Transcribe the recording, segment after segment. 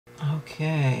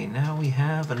Okay, now we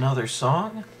have another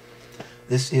song.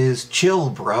 This is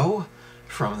Chill Bro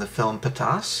from the film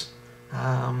PATTAS.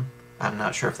 I'm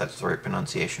not sure if that's the right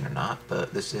pronunciation or not,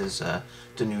 but this is a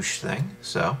Dhanush thing,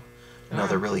 so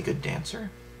another really good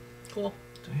dancer. Cool.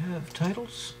 Do we have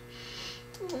titles?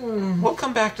 We'll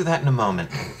come back to that in a moment.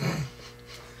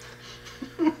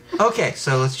 Okay,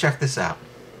 so let's check this out.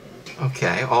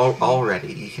 Okay,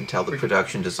 already you can tell the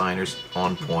production designer's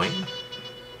on point.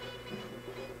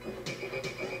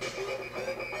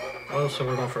 Oh, so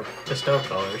we're going for pastel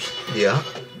colors. Yeah.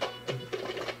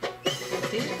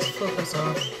 Let's focus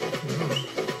on.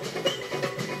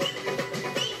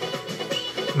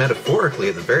 Metaphorically,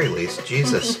 at the very least.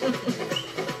 Jesus. I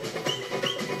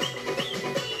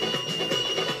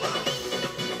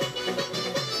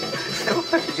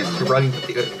was just running with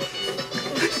you.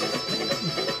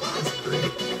 That's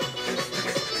great.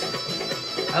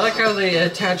 I like how they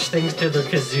attach things to their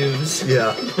kazoos.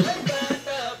 Yeah.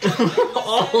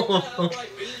 All of them.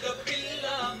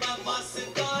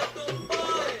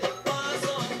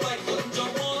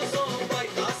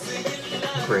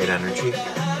 Great energy.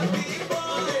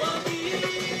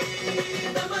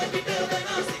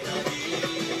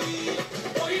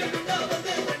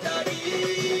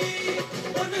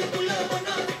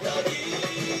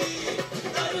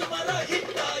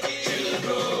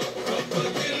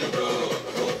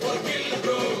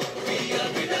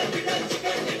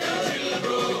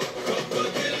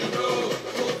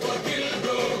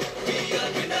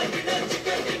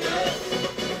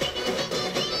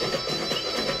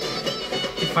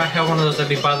 If I had one of those, I'd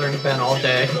be bothering Ben all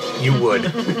day. You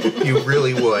would. You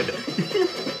really would.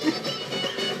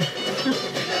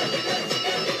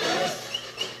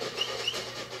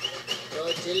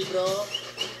 Bro, chill, bro.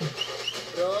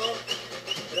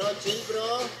 Bro, chill, bro.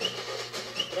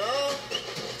 Bro.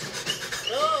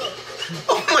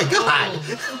 Oh my god!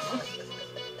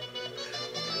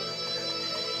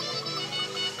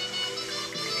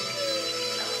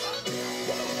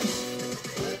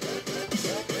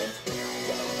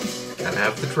 Gotta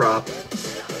have the drop.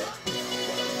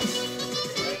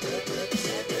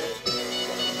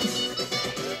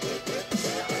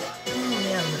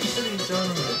 Yeah, the city's all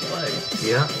over the place.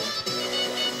 Yeah.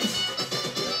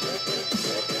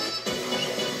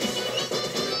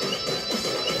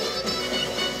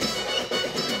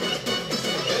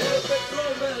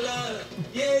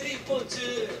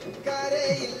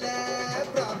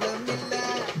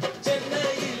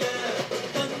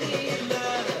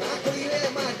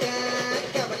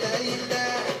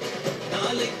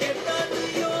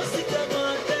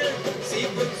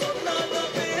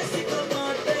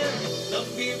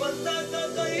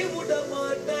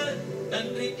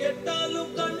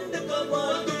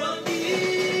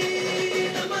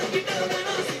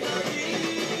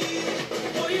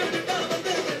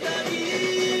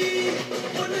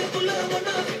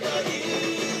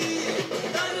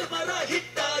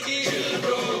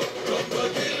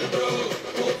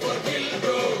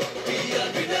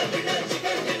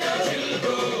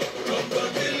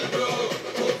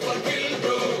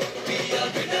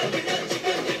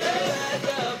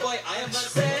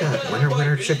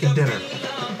 Winner, chicken dinner.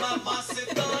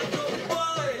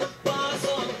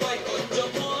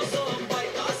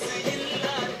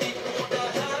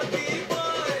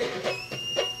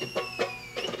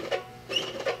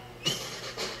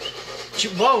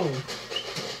 Whoa!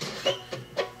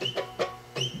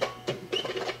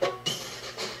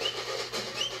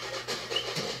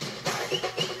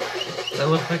 That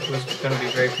looked like it was going to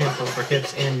be very painful for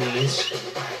hips and knees.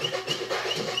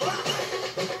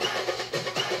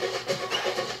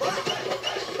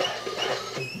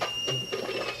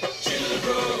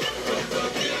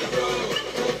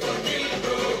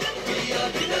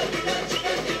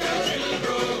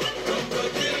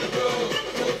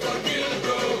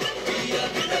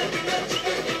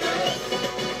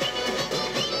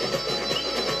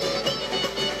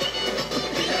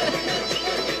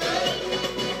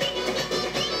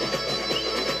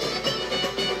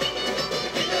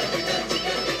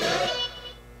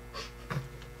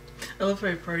 I love how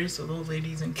he parties with old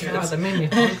ladies and kids. God, that made me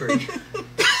hungry.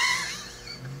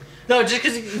 No, just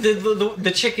because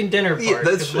the chicken dinner part. Yeah,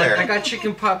 that's fair. Like, I got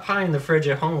chicken pot pie in the fridge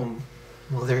at home.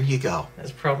 Well, there you go.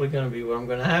 That's probably going to be what I'm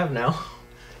going to have now.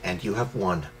 And you have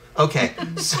one. Okay,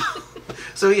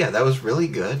 so yeah, that was really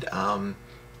good.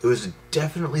 It was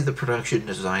definitely the production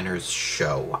designer's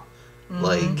show.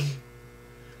 Like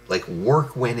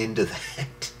work went into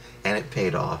that, and it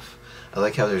paid off. I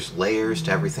like how there's layers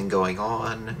to everything going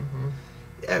on.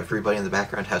 Everybody in the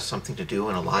background has something to do,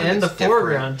 and a lot of And it's the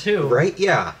foreground, too. Right?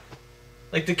 Yeah.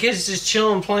 Like, the kids just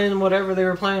chilling, playing whatever they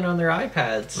were playing on their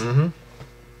iPads.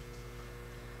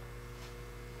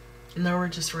 And there were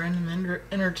just random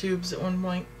inner tubes at one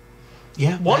point.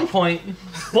 Yeah. One point,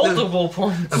 multiple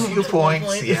points. A few Multiple points,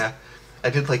 points. yeah. I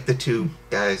did like the two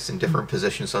guys in different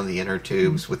positions on the inner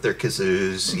tubes with their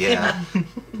kazoos, yeah.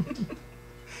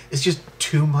 It's just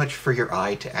too much for your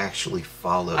eye to actually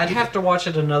follow. I'd have to watch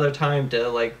it another time to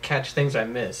like catch things I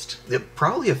missed.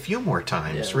 Probably a few more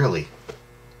times, Yeah. really.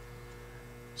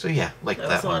 So yeah, like That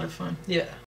that was a lot one. of fun. Yeah.